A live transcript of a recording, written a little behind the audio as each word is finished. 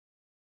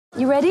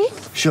You ready?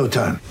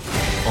 Showtime.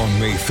 On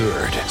May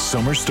 3rd,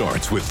 summer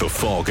starts with The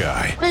Fall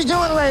Guy. Let's do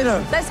it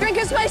later. Let's drink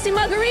a spicy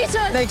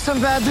margarita. Make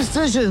some bad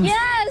decisions.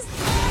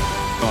 Yes!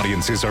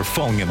 Audiences are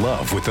falling in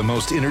love with the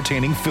most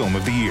entertaining film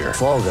of the year.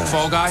 Fall Guy.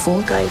 Fall Guy?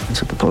 Fall guy.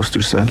 That's what the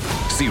poster said.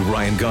 See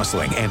Ryan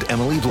Gosling and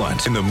Emily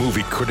Blunt in the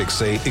movie critics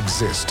say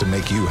exists to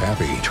make you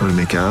happy. Trying to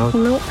make it out?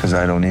 Nope. Because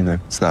I don't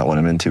either. It's not what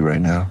I'm into right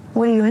now.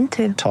 What are you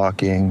into?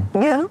 Talking.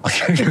 Yeah.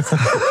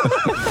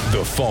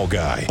 The Fall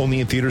Guy.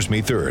 Only in theaters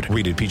May 3rd.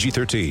 Rated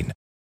PG-13.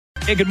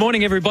 Yeah, good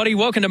morning, everybody.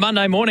 Welcome to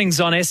Monday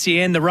Mornings on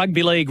SEN, the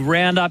Rugby League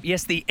Roundup.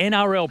 Yes, the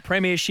NRL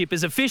Premiership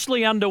is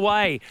officially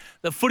underway.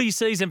 The footy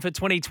season for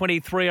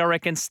 2023, I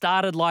reckon,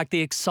 started like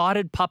the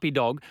excited puppy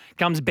dog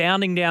comes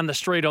bounding down the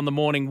street on the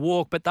morning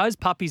walk. But those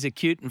puppies are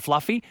cute and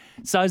fluffy.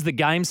 So's the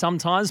game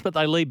sometimes, but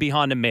they leave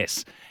behind a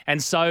mess.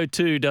 And so,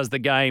 too, does the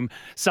game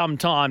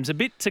sometimes. A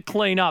bit to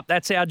clean up.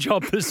 That's our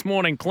job this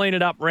morning. Clean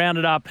it up, round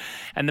it up.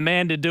 And the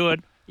man to do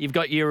it, you've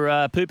got your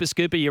pooper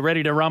scooper. You're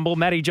ready to rumble.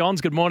 Matty Johns,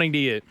 good morning to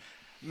you.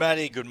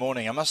 Matty, good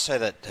morning. I must say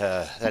that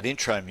that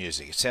intro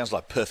music, it sounds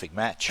like Perfect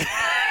Match.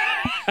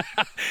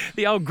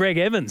 The old Greg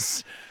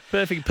Evans.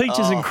 Perfect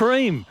peaches and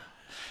cream.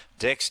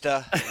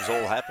 Dexter, it was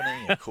all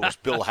happening. Of course,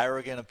 Bill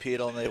Harrigan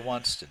appeared on there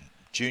once, and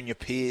Junior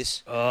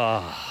Pierce.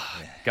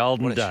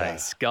 Golden What a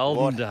days. show.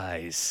 Golden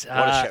days.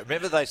 What a show.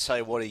 Remember they'd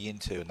say, what are you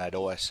into? And they'd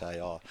always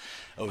say, oh,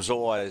 it was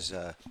always,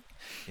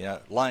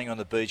 laying on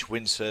the beach,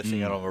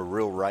 windsurfing, and I'm a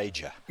real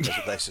rager. That's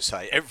what they used to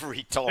say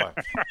every time.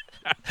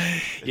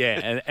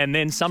 Yeah, and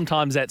then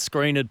sometimes that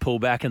screen would pull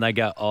back and they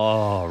go,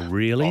 oh,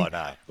 really? Oh,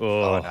 no.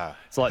 Oh, Oh, no.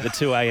 It's like the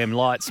 2 a.m.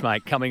 lights,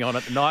 mate, coming on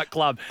at the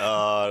nightclub.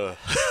 Uh,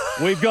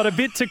 We've got a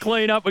bit to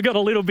clean up. We've got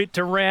a little bit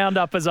to round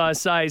up, as I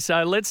say.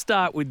 So let's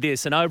start with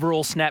this, an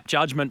overall snap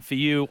judgment for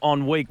you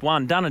on week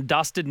one. Done and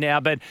dusted now,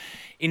 but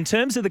in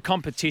terms of the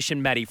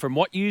competition, Matty, from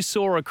what you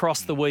saw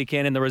across the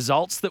weekend and the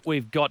results that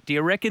we've got, do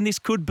you reckon this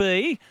could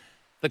be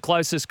the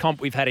closest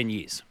comp we've had in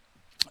years?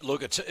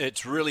 Look,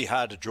 it's really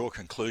hard to draw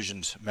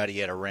conclusions,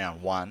 Matty, out of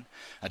round one.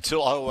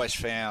 Until I've always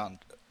found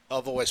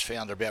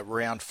about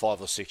round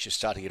 5 or 6 you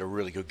start to get a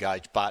really good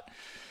gauge. But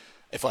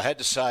if I had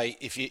to say,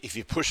 if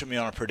you're pushing me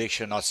on a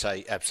prediction, I'd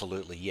say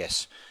absolutely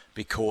yes,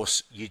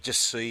 because you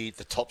just see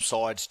the top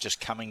sides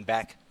just coming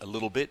back a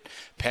little bit.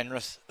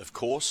 Penrith, of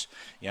course,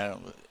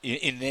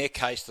 in their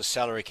case, the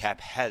salary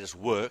cap has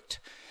worked.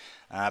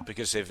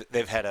 Because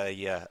they've had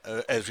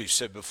as we've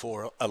said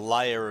before, a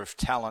layer of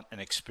talent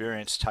and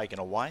experience taken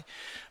away.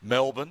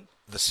 Melbourne,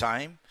 the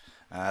same.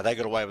 They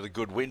got away with a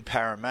good win.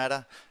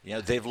 Parramatta,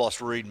 they've lost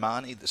Reid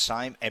Marnie, the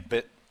same.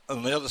 But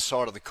on the other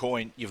side of the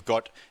coin, you've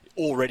got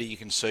already, you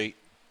can see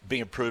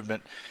big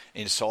improvement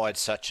in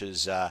sides such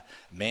as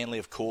Manly,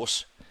 of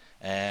course,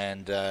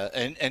 and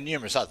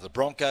numerous others. The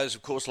Broncos,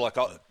 of course,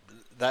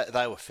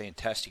 they were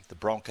fantastic. The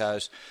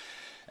Broncos.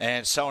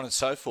 And so on and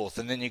so forth.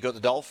 And then you've got the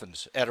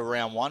Dolphins out of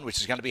round one, which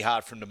is going to be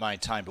hard for them to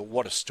maintain. But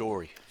what a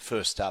story,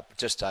 first up.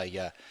 Just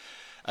a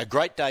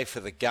great day for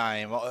the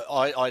game.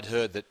 I'd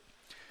heard that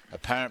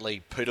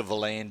apparently Peter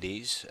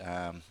V'landys,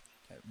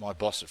 my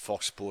boss at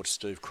Fox Sports,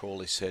 Steve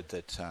Crawley, said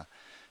that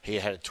he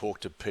had a talk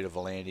to Peter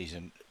V'landys,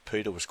 and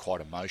Peter was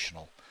quite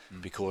emotional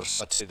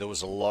because I'd say there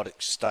was a lot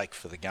at stake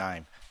for the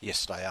game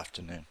yesterday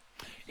afternoon.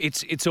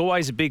 It's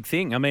always a big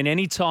thing. I mean,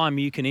 any time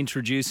you can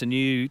introduce a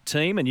new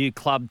team, a new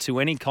club to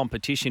any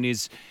competition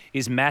is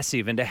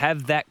massive. And to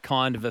have that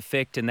kind of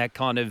effect and that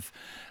kind of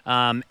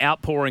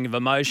outpouring of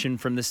emotion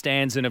from the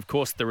stands, and of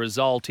course the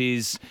result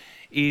is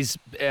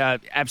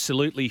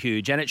absolutely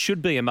huge, and it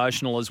should be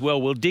emotional as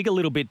well. We'll dig a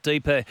little bit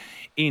deeper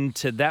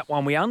into that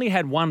one. We only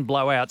had one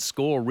blowout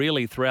score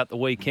really throughout the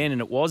weekend,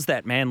 and it was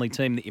that Manly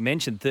team that you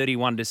mentioned,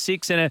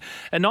 31-6. And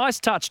a nice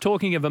touch,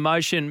 talking of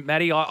emotion,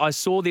 Matty, I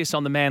saw this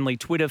on the Manly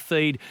Twitter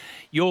feed,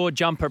 your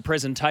jumper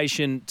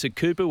presentation to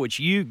Cooper, which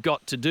you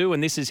got to do,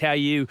 and this is how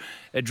you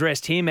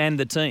addressed him and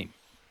the team.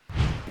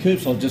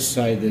 Coops, I'll just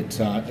say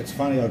that it's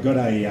funny, I got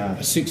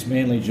a 6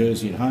 Manly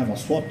jersey at home. I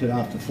swapped it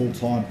after full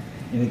time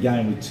in a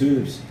game with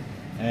Tubes,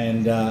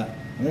 and I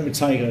remember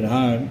taking it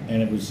home,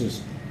 and it was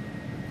just,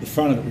 the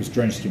front of it was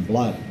drenched in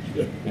blood,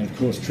 and of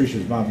course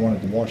Trisha's mum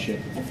wanted to wash it,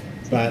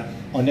 but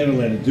I never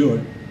let her do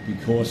it,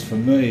 because for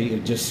me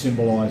it just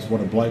symbolised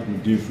what a bloke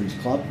would do for his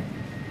club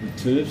with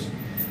Tubes.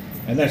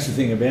 And that's the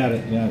thing about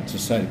it, to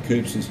say to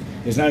Coops is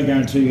there's no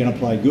guarantee you're going to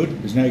play good,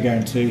 there's no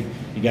guarantee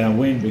you're going to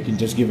win, but you can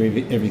just give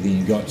everything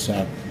you got. So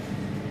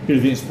a bit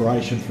of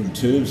inspiration from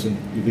Tubes and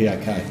you'll be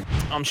okay.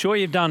 I'm sure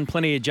you've done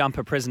plenty of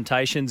jumper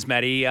presentations,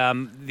 Matty.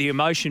 The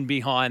emotion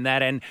behind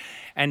that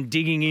and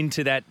digging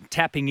into that,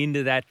 tapping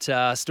into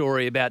that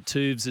story about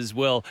Tubes as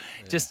well.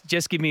 Yeah.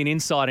 Just give me an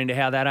insight into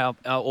how that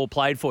all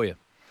played for you.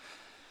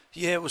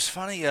 Yeah, it was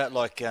funny.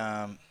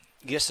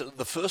 Yes,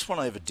 the first one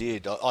I ever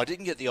did, I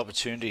didn't get the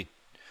opportunity,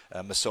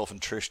 myself and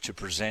Trish, to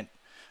present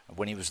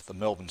when he was at the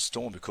Melbourne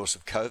Storm because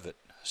of COVID.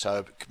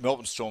 So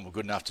Melbourne Storm were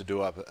good enough to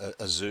do up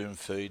a Zoom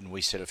feed, and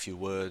we said a few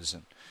words,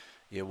 and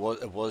yeah,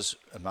 it was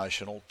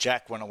emotional.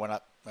 Jack, when I went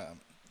up,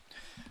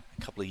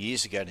 couple of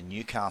years ago to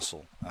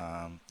Newcastle.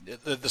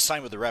 The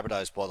same with the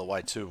Rabbitohs, by the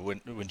way, too.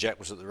 When Jack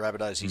was at the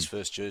Rabbitohs, his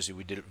first jersey,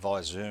 we did it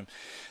via Zoom.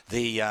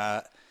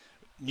 The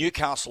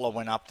Newcastle, I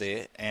went up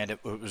there, and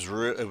it was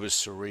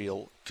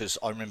surreal, because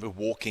I remember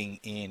walking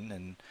in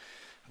and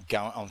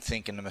I'm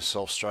thinking to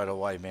myself straight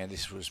away, man,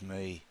 this was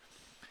me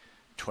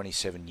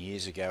 27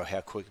 years ago, how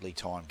quickly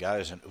time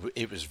goes, and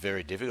it was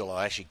very difficult.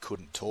 I actually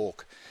couldn't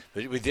talk,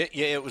 but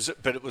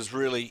it was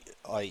really,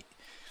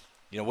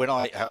 when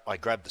I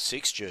grabbed the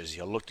 6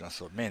 jersey, I looked and I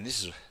thought, man,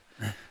 this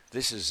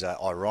is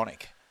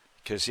ironic,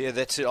 because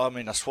that's it. I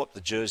mean, I swapped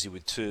the jersey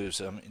with Tubes.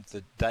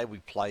 The day we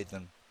played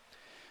them,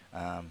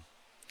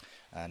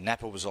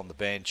 Napa was on the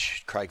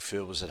bench, Craig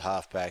Field was at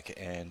halfback,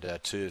 and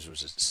Tubes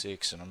was at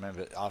 6. And I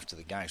remember after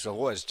the game, so I've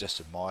always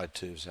just admired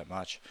Tubes that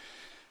much.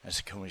 I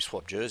said, can we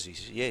swap jerseys?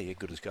 He said, yeah,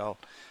 good as gold.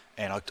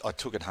 And I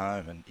took it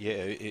home, and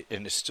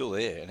and it's still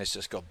there, and it's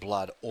just got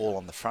blood all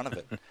on the front of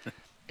it.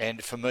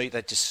 And for me,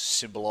 that just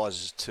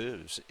symbolises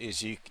Tubes.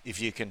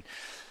 If you can,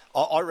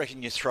 I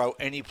reckon you throw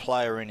any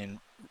player in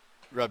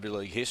rugby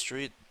league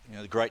history,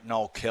 the great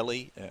Noel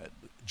Kelly,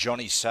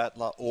 Johnny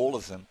Sattler, all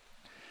of them,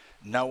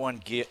 no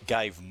one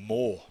gave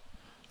more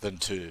than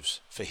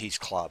Tubes for his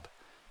club.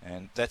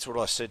 And that's what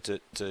I said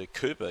to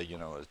Cooper,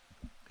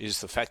 is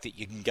the fact that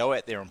you can go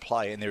out there and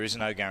play, and there is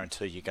no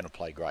guarantee you're going to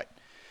play great.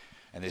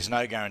 And there's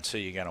no guarantee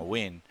you're going to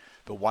win.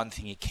 But one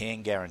thing you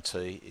can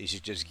guarantee is you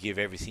just give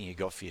everything you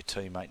got for your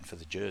teammate and for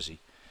the jersey.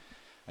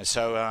 And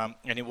so,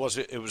 and it was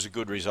a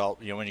good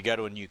result. When you go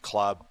to a new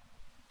club,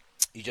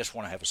 you just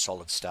want to have a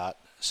solid start.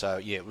 So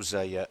yeah, it was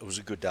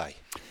a good day.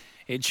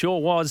 It sure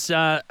was.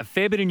 A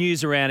fair bit of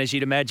news around, as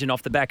you'd imagine,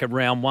 off the back of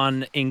round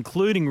one,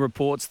 including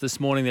reports this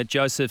morning that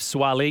Joseph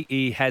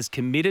Suaalii has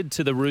committed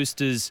to the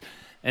Roosters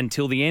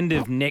until the end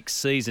of next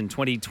season,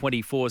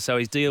 2024. So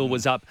his deal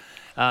was up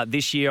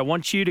this year. I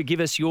want you to give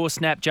us your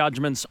snap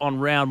judgments on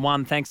round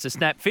one, thanks to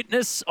Snap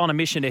Fitness, on a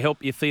mission to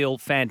help you feel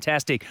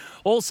fantastic.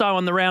 Also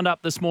on the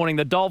roundup this morning,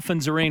 the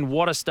Dolphins are in.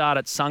 What a start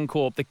at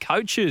Suncorp. The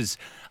coaches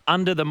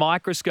under the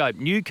microscope.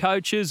 New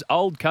coaches,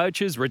 old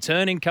coaches,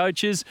 returning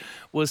coaches.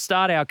 We'll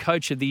start our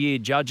Coach of the Year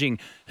judging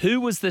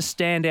who was the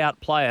standout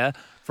player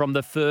from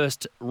the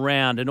first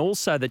round, and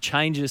also the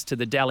changes to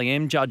the Dally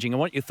M judging. I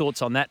want your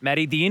thoughts on that,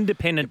 Matty. The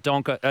independent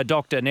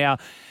doctor. Now,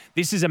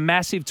 this is a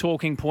massive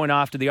talking point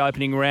after the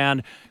opening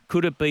round.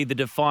 Could it be the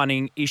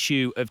defining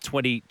issue of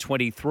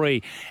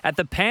 2023? At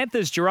the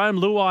Panthers, Jerome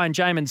Luai and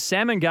Jamin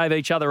Salmon gave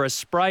each other a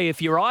spray.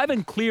 If you're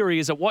Ivan Cleary,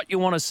 is it what you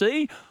want to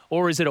see,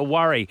 or is it a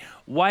worry?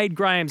 Wade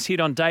Graham's hit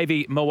on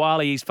Davey Moale.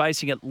 He's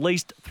facing at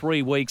least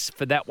 3 weeks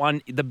for that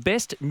one. The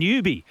best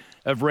newbie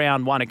of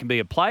round one. It can be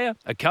a player,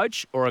 a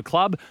coach, or a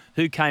club.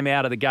 Who came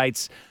out of the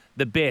gates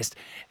the best?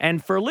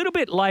 And for a little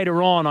bit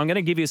later on, I'm going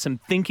to give you some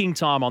thinking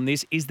time on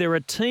this. Is there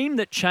a team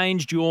that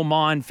changed your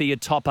mind for your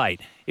top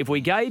 8? If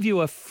we gave you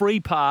a free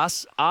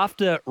pass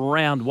after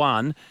round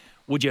one,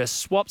 would you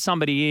swap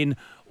somebody in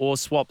or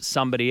swap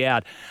somebody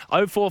out?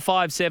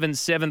 0457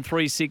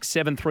 736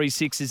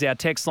 736 is our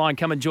text line.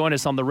 Come and join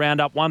us on the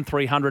roundup,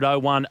 1300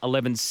 01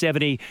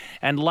 1170.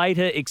 And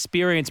later,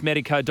 experienced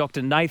medico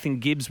Dr. Nathan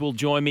Gibbs will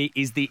join me.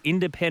 Is the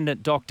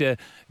independent doctor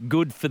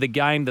good for the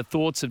game? The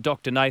thoughts of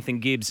Dr. Nathan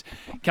Gibbs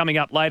coming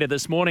up later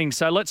this morning.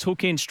 So let's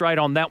hook in straight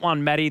on that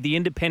one, Matty. The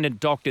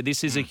independent doctor,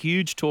 this is a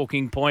huge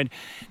talking point.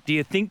 Do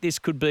you think this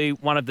could be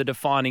one of the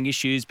defining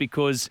issues,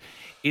 because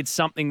it's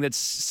something that's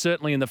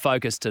certainly in the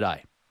focus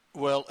today?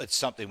 Well, it's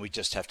something we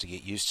just have to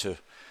get used to.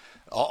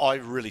 I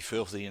really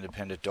feel for the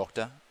independent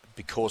doctor,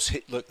 because,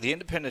 look, the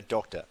independent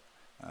doctor,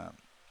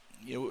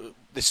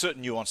 there's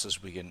certain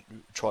nuances we can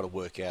try to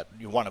work out,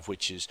 one of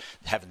which is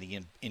having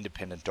the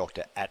independent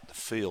doctor at the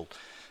field.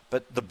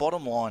 But the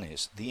bottom line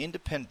is, the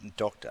independent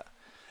doctor,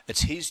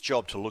 it's his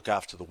job to look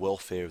after the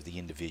welfare of the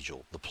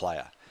individual, the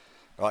player,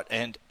 right?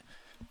 And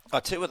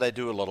I tell you what they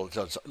do a lot of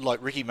times.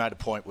 Like Ricky made a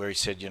point where he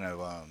said,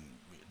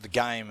 the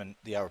game and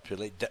the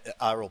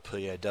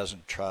RLPA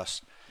doesn't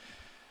trust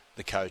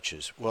the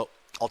coaches. Well,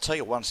 I'll take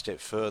it one step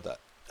further.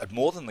 And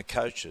more than the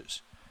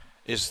coaches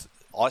is,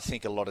 I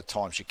think a lot of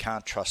times you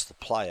can't trust the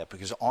player,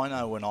 because I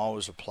know when I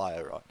was a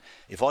player, right,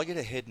 if I get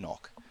a head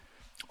knock,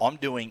 I'm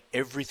doing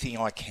everything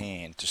I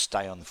can to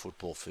stay on the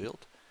football field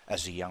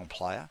as a young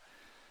player.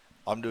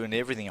 I'm doing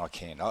everything I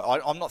can.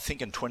 I'm not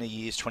thinking 20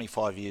 years,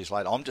 25 years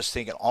later. I'm just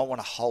thinking, I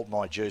want to hold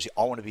my jersey.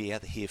 I want to be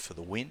out here for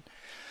the win.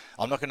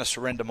 I'm not going to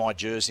surrender my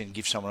jersey and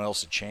give someone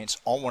else a chance.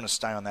 I want to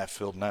stay on that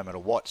field no matter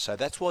what. So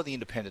that's why the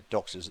independent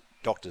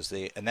doctor's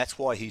there, and that's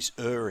why he's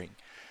erring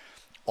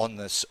on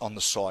the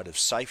side of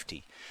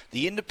safety.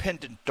 The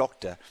independent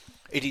doctor,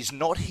 it is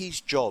not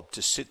his job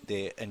to sit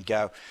there and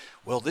go,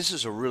 well, this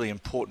is a really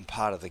important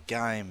part of the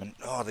game, and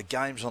the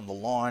game's on the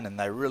line and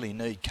they really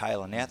need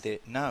Kalen out there.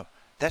 No,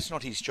 that's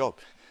not his job.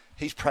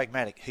 He's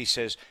pragmatic. He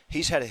says,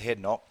 he's had a head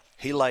knock,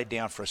 he laid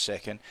down for a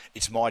second,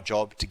 it's my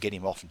job to get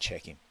him off and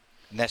check him.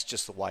 And that's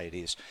just the way it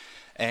is.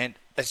 And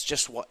that's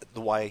just the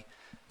way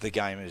the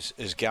game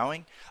is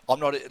going. I'm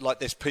not, like,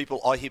 there's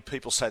people, I hear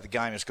people say the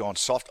game has gone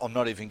soft. I'm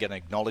not even going to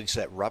acknowledge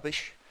that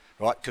rubbish,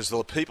 right? Because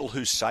the people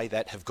who say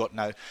that have got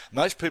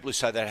most people who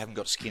say that haven't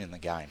got skin in the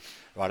game,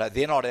 right?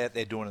 They're not out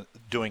there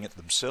doing it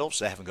themselves.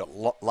 They haven't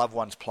got loved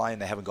ones playing.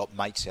 They haven't got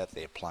mates out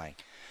there playing.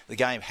 The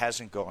game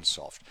hasn't gone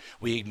soft.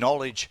 We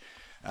acknowledge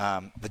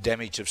the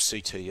damage of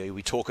CTE.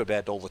 We talk about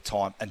it all the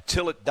time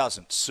until it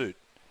doesn't suit,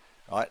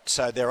 right?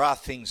 So there are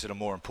things that are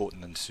more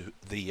important than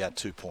the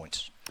 2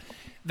 points.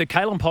 The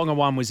Kalyn Ponga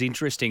one was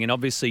interesting, and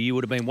obviously you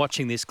would have been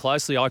watching this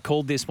closely. I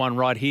called this one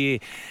right here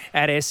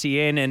at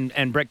SEN,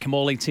 and Brett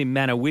Kamali, Tim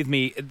Manor with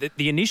me.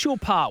 The initial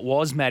part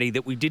was, Matty,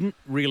 that we didn't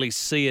really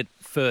see it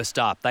first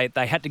up.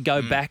 They had to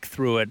go back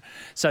through it.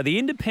 So the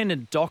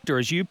independent doctor,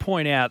 as you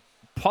point out,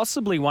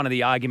 possibly one of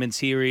the arguments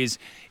here is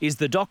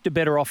the doctor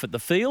better off at the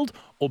field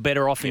or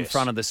better off in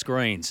front of the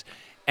screens?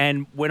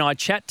 And when I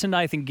chat to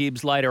Nathan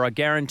Gibbs later, I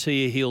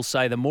guarantee you he'll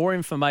say the more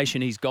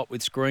information he's got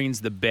with screens,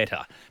 the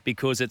better,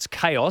 because it's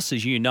chaos,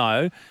 as you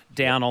know,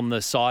 down on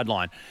the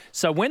sideline.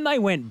 So when they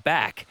went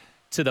back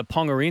to the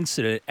Ponga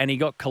incident and he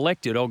got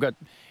collected, or got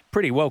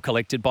pretty well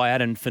collected by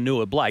Adam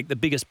Fanua-Blake, the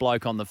biggest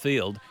bloke on the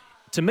field,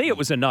 to me it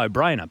was a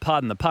no-brainer,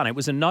 pardon the pun. It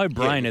was a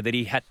no-brainer that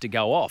he had to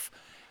go off.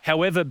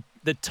 However,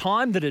 the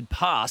time that had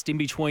passed in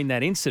between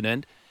that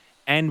incident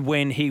and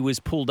when he was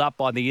pulled up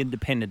by the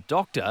independent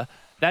doctor,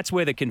 that's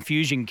where the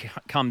confusion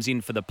comes in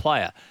for the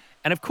player.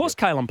 And, of course,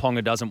 Kalyn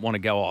Ponga doesn't want to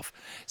go off.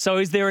 So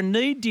is there a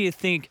need, do you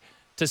think,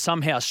 to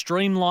somehow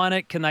streamline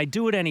it? Can they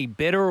do it any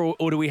better,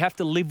 or do we have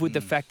to live with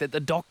the fact that the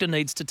doctor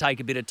needs to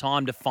take a bit of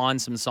time to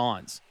find some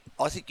signs?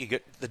 I think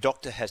the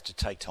doctor has to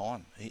take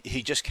time.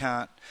 He just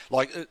can't...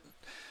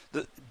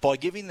 by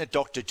giving the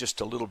doctor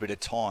just a little bit of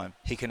time,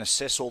 he can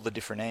assess all the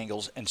different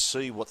angles and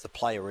see what the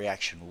player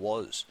reaction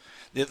was.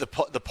 The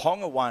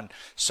Ponga one,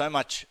 so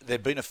much,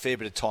 there'd been a fair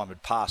bit of time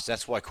had passed.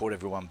 That's why I caught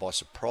everyone by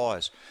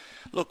surprise.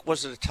 Look,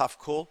 was it a tough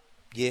call?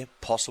 Yeah,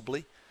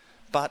 possibly.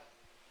 But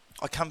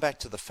I come back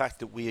to the fact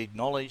that we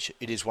acknowledge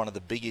it is one of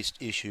the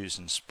biggest issues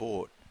in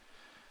sport.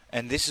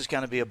 And this is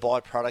going to be a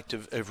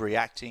byproduct of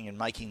reacting and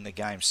making the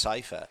game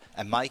safer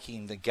and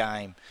making the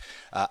game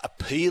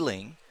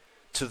appealing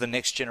to the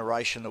next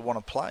generation that want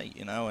to play,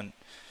 and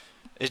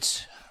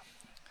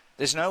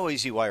there's no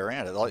easy way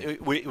around it.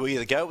 Like, we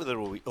either go with it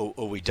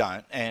or we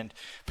don't. And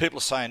people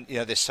are saying,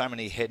 there's so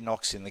many head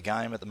knocks in the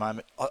game at the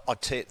moment. I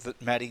tell you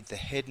that, Matty, the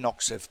head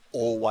knocks have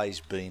always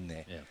been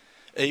there. Yeah.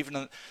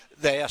 Even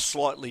they are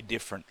slightly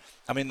different.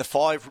 I mean, the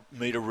 5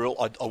 metre rule,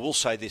 I will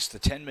say this, the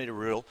 10 metre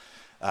rule,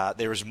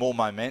 there is more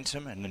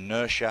momentum and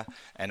inertia,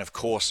 and of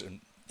course,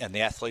 and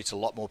the athlete's a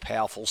lot more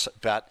powerful.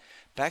 But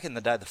back in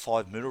the day, the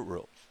 5 metre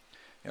rule,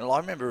 I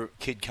remember a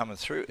kid coming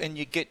through and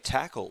you get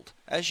tackled.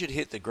 As you'd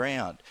hit the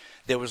ground,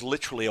 there was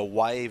literally a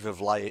wave of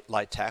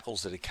late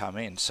tackles that had come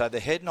in. So the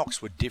head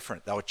knocks were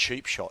different. They were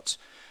cheap shots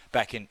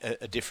back in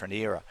a different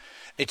era.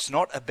 It's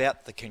not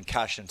about the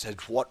concussions,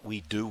 it's what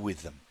we do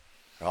with them,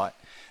 right?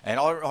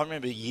 And I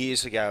remember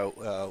years ago,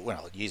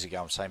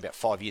 I'm saying about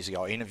 5 years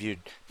ago, I interviewed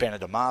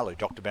Bernard Amalu,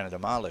 Dr. Bernard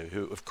Amalu,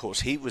 who, of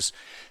course, he was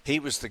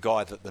the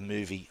guy that the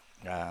movie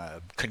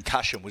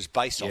Concussion was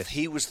based off.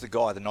 He was the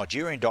guy, the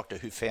Nigerian doctor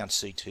who found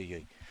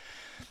CTE.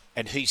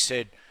 And he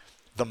said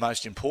the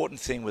most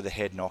important thing with a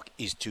head knock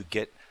is to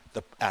get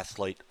the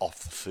athlete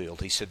off the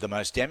field. He said the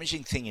most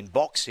damaging thing in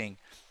boxing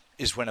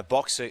is when a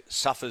boxer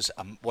suffers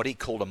what he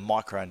called a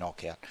micro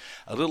knockout.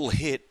 A little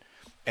hit,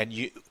 and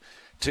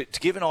to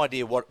give an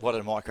idea what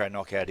a micro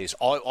knockout is,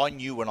 I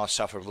knew when I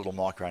suffered a little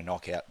micro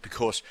knockout,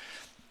 because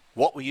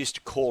what we used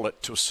to call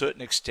it, to a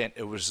certain extent,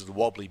 it was the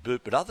wobbly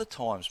boot. But other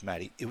times,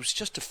 Matty, it was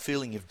just a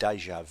feeling of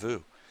deja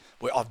vu,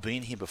 where I've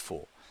been here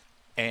before.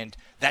 And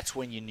that's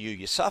when you knew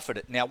you suffered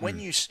it. Now, when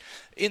you,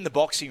 in the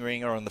boxing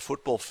ring or on the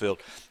football field,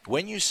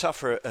 when you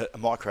suffer a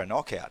micro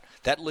knockout,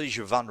 that leaves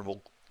you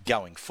vulnerable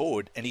going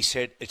forward. And he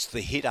said it's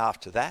the hit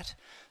after that,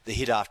 the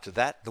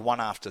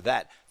one after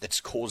that, that's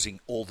causing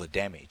all the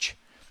damage.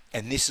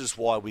 And this is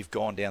why we've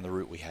gone down the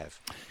route we have.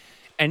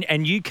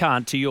 And you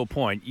can't, to your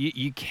point,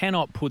 you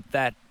cannot put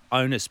that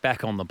onus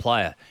back on the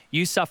player.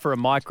 You suffer a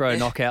micro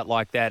knockout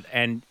like that,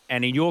 and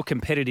in your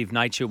competitive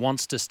nature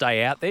wants to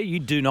stay out there. You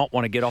do not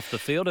want to get off the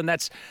field, and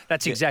that's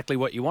exactly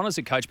what you want as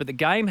a coach. But the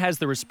game has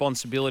the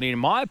responsibility. In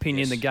my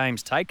opinion, the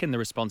game's taken the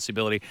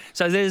responsibility.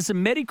 So there's a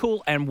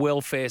medical and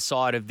welfare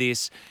side of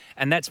this,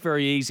 and that's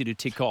very easy to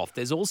tick off.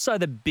 There's also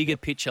the bigger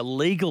picture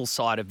legal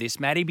side of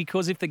this, Matty,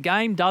 because if the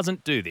game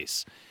doesn't do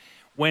this,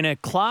 when a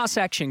class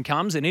action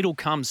comes, and it'll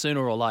come sooner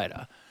or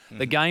later,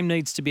 the game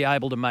needs to be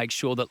able to make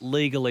sure that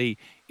legally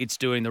it's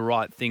doing the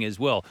right thing as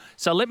well.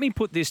 So let me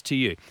put this to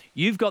you.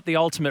 You've got the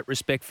ultimate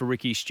respect for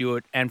Ricky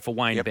Stuart and for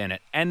Wayne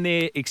Bennett and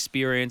their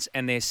experience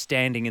and their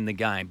standing in the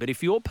game. But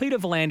if you're Peter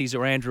V'landys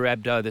or Andrew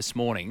Abdo this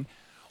morning,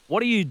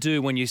 what do you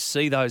do when you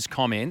see those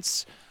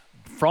comments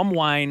from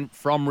Wayne,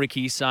 from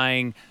Ricky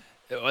saying,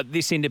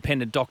 this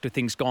independent doctor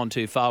thing's gone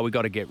too far, we've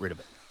got to get rid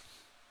of it?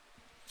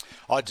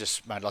 I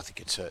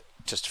think it's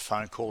just a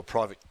phone call, a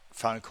private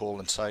phone call,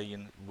 and say,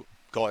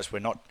 guys, we're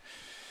not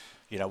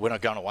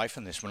going away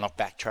from this. We're not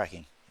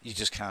backtracking. You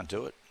just can't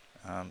do it.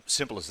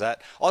 Simple as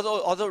that. I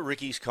thought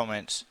Ricky's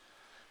comments,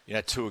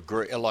 to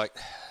agree,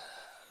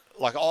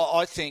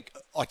 I think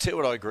I tell you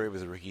what, I agree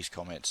with Ricky's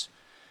comments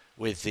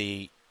with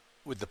the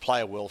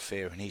player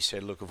welfare, and he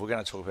said, look, if we're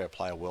going to talk about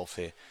player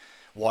welfare,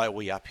 why are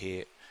we up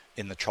here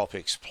in the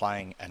tropics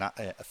playing a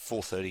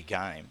 4:30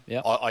 game?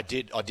 Yep. I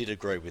did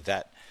agree with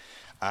that,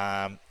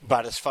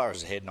 but as far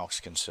as the head knock's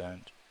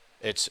concerned,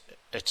 it's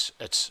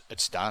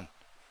done.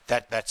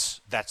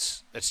 That's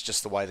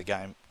just the way the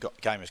game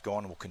has gone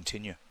and will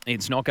continue.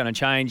 It's not going to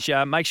change.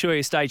 Make sure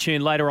you stay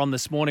tuned later on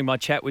this morning. My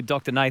chat with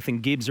Dr. Nathan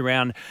Gibbs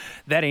around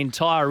that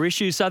entire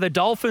issue. So the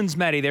Dolphins,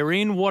 Matty, they're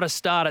in. What a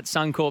start at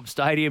Suncorp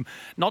Stadium.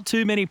 Not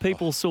too many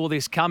people saw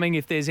this coming.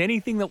 If there's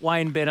anything that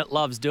Wayne Bennett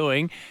loves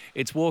doing,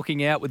 it's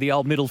walking out with the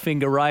old middle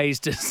finger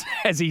raised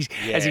as he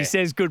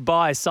says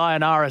goodbye.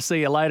 Sayonara.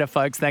 See you later,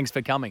 folks. Thanks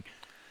for coming.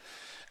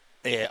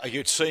 Yeah, you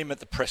could see him at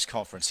the press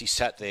conference. He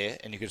sat there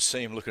and you could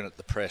see him looking at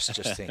the press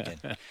just thinking,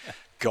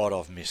 God,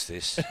 I've missed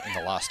this in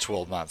the last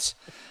 12 months.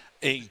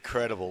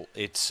 Incredible.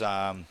 It's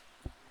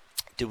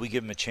did we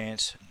give him a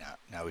chance?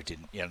 No, we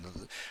didn't. You know,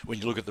 when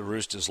you look at the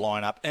Roosters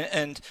lineup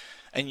and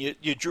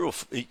you drew a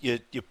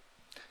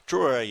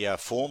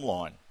form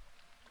line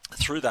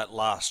through that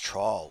last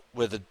trial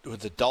where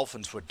the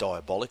Dolphins were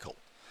diabolical.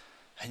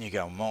 And you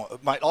go,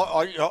 mate,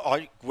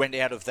 I went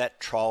out of that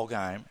trial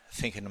game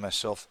thinking to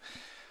myself,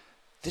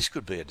 this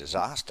could be a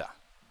disaster,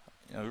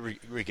 you know,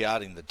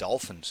 regarding the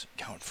Dolphins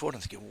going forward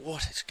and thinking,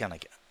 what's going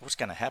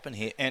to happen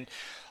here? And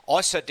I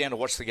sat down to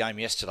watch the game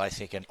yesterday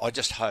thinking, I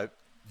just hope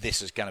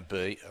this is going to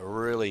be a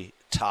really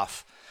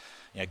tough,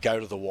 you know, go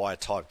to the wire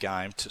type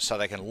game so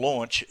they can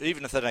launch.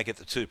 Even if they don't get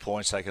the 2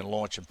 points, they can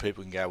launch and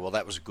people can go, well,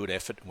 that was a good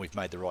effort and we've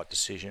made the right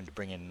decision to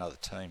bring in another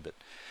team. But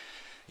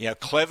you know,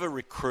 clever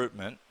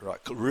recruitment, right?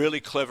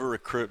 Really clever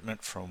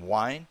recruitment from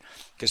Wayne,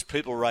 because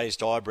people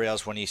raised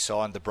eyebrows when he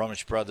signed the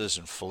Bromwich brothers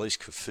and Felice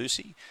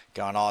Kaufusi,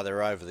 going,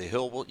 they're over the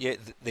hill. Well, yeah,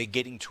 they're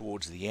getting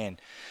towards the end.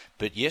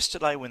 But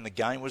yesterday when the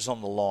game was on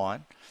the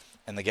line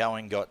and the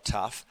going got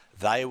tough,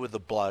 they were the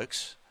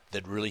blokes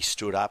that really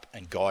stood up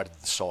and guided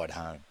the side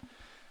home.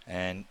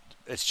 And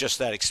it's just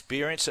that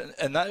experience.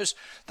 And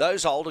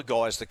those older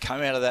guys that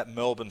come out of that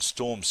Melbourne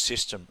Storm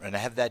system and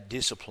have that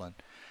discipline,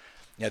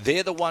 now,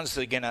 they're the ones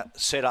that are going to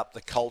set up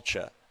the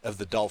culture of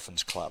the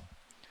Dolphins club.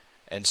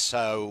 And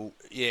so,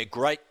 yeah,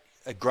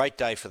 a great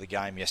day for the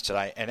game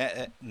yesterday.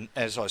 And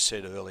as I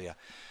said earlier,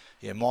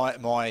 yeah,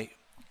 my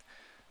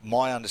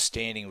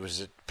understanding was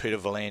that Peter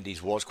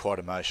V'landys was quite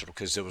emotional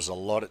because there was a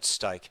lot at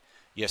stake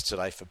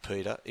yesterday for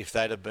Peter. If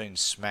they'd have been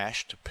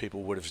smashed,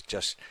 people would have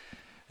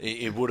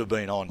it would have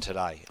been on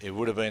today. It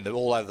would have been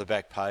all over the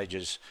back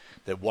pages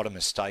that what a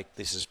mistake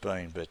this has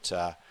been. But,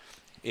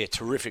 yeah,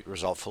 terrific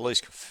result.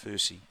 Felice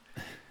Kaufusi.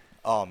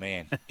 Oh,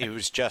 man, it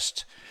was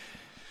just,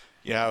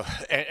 you know,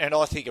 and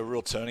I think a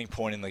real turning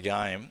point in the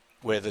game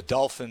where the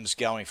Dolphins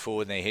going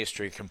forward in their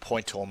history can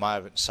point to a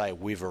moment and say,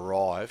 we've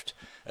arrived,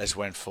 as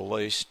when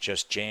Felice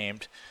just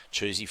jammed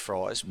Cheesy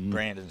Fries,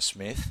 Brandon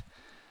Smith,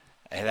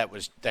 and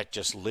that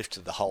just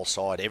lifted the whole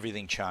side.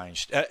 Everything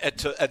changed.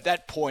 At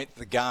that point,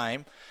 the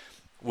game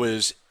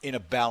was in a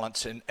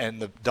balance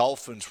and the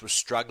Dolphins were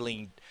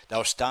struggling. They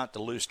were starting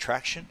to lose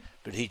traction,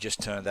 but he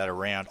just turned that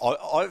around.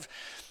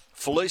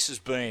 Felice has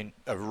been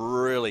a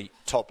really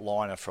top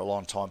liner for a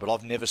long time, but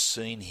I've never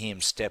seen him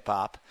step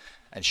up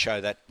and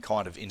show that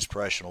kind of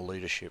inspirational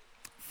leadership.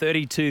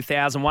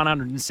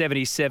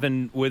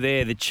 32,177 were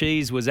there. The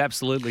cheese was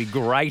absolutely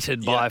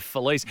grated by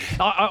Felice.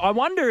 I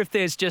wonder if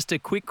there's just a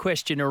quick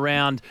question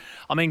around,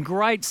 I mean,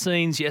 great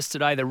scenes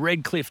yesterday. The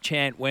Redcliffe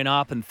chant went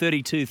up and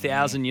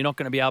 32,000, you're not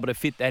going to be able to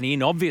fit that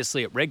in,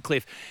 obviously, at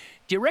Redcliffe.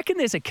 Do you reckon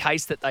there's a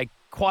case that they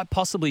quite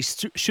possibly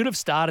should have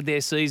started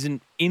their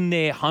season in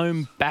their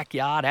home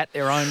backyard at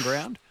their own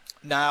ground?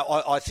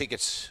 No, I think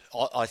it's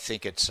I love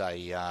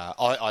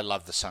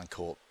the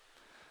Suncorp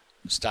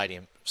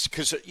Stadium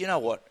because you know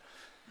what,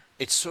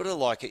 it's sort of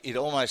like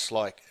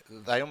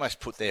they almost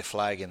put their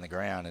flag in the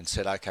ground and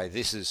said, okay,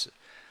 this is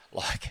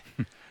like,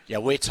 yeah,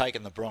 we're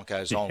taking the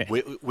Broncos on.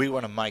 We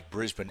want to make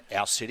Brisbane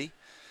our city.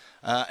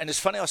 And it's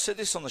funny, I said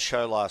this on the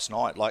show last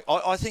night. Like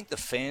I think the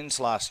fans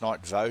last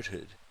night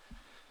voted,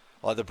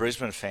 like the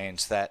Brisbane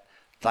fans, that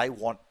they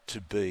want to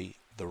be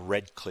the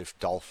Redcliffe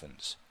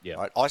Dolphins. Yeah.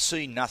 Right? I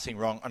see nothing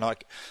wrong. And I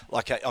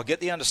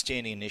get the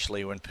understanding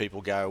initially when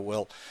people go,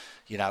 well,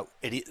 you know,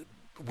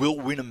 will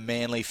Wynnum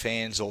Manly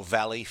fans or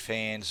Valley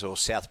fans or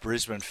South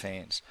Brisbane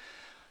fans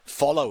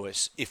follow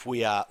us if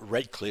we are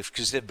Redcliffe?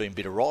 Because they've been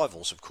bitter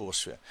rivals, of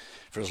course,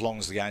 for as long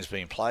as the game's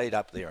been played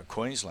up there in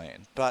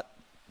Queensland. But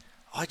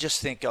I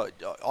just think I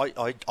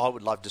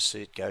would love to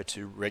see it go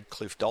to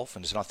Redcliffe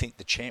Dolphins. And I think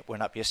the chant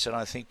went up yesterday.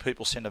 I think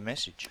people send a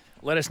message.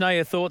 Let us know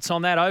your thoughts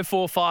on that.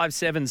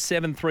 0457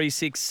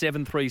 736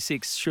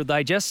 736. Should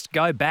they just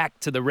go back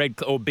to the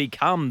or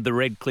become the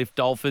Redcliffe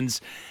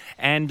Dolphins?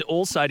 And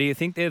also, do you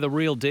think they're the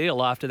real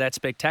deal after that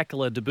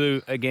spectacular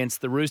debut against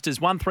the Roosters?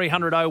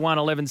 1300 01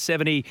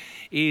 1170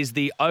 is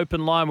the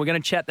open line. We're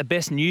going to chat the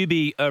best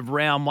newbie of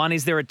round one.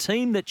 Is there a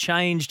team that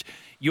changed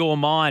your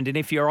mind? And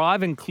if you're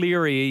Ivan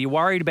Cleary, are you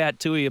worried about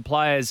two of your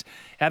players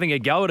having a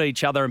go at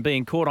each other and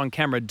being caught on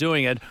camera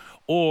doing it?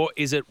 or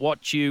is it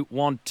what you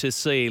want to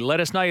see? Let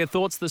us know your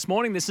thoughts this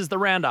morning. This is the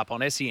Roundup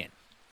on SEN.